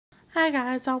Hi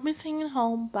guys, I'll be singing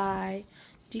Home by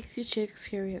Dixie Chicks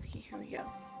Karaoke. Here we go.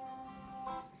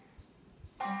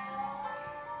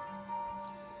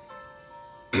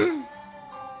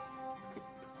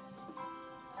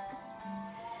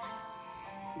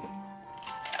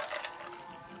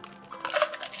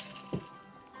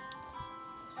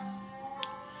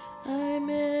 I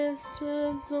missed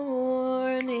the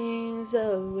warnings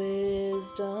of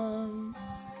wisdom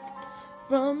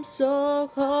from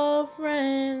so-called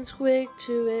friends quick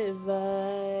to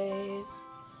advise.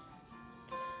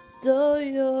 Though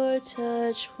your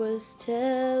touch was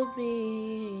tell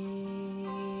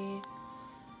me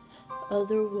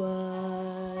otherwise.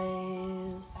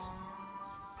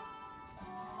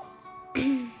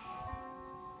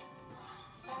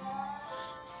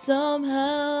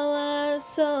 Somehow I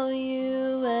saw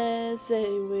you as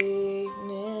a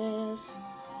weakness.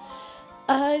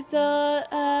 I thought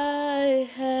I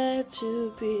had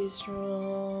to be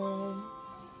strong.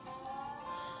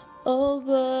 Oh,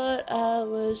 but I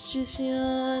was just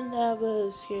young, I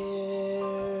was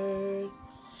scared.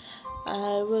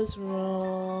 I was wrong.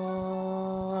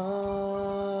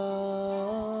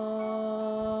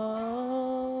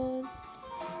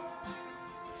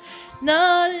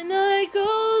 Not a night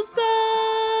goes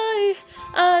by,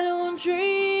 I don't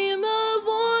dream of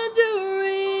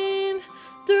wandering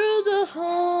through the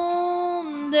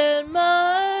home that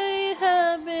might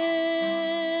have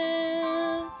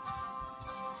been.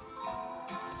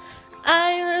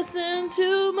 I listen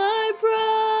to my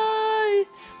pride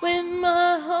when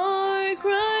my heart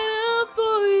cried out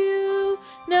for you.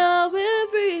 Now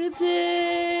every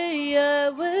day I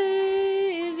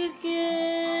wake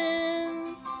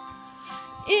again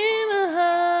in a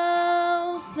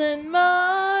house that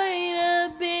might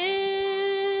have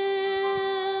been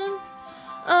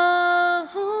a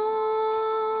home.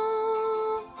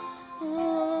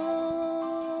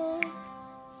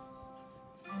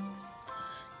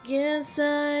 Guess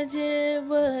I did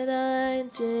what I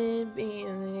did,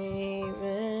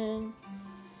 believing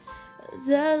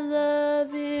that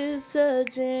love is a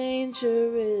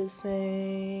dangerous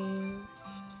thing.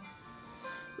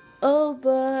 Oh,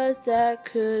 but that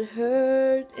could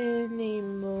hurt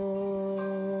anymore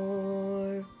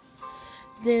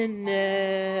than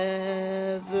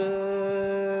never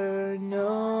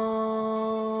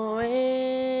knowing.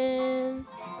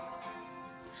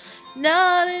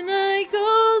 Not a night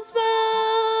goes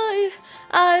by,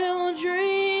 I don't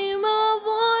dream of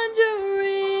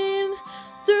wandering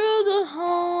through the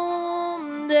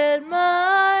home that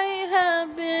might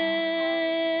have been.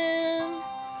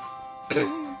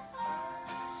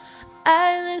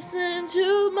 I listen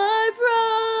to my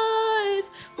pride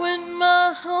when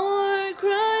my heart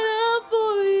cried out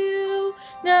for you.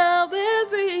 Now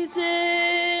every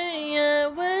day I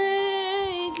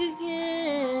wake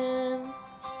again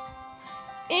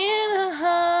in a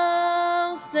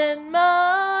house that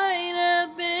might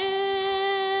have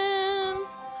been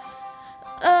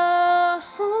a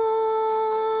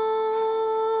home,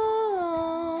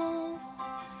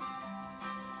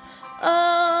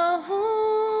 a home.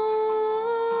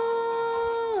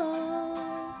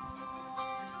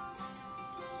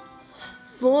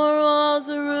 Four walls,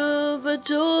 a roof, a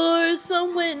door,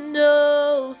 some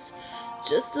windows,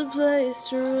 just a place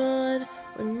to run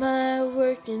when my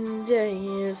working day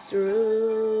is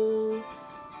through.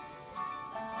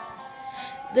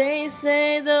 They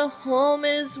say the home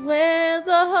is where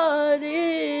the heart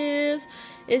is.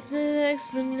 If an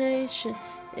explanation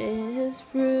is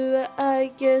true,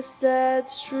 I guess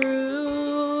that's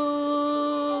true.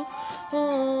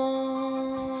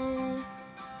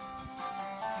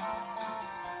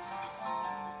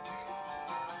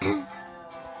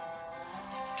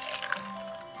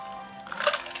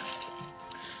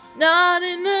 Not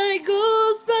a night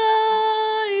goes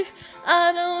by,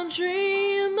 I don't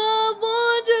dream of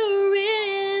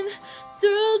wandering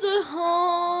through the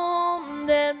home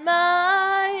that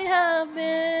might have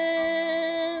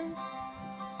been.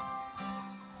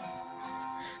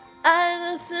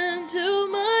 I listen to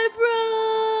my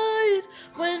pride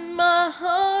when my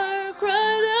heart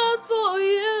cried out for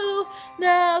you.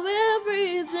 Now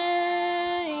every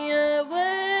day I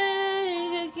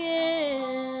wake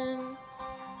again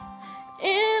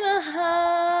in a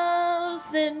house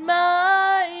that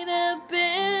might have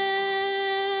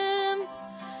been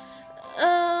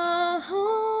a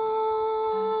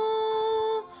home,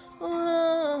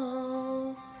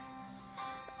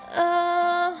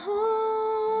 a home.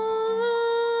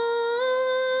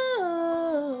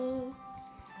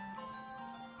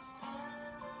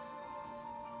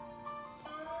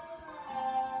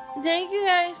 Thank you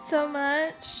guys so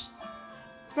much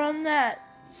from that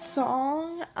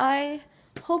song. I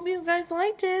hope you guys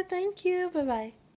liked it. Thank you. Bye-bye.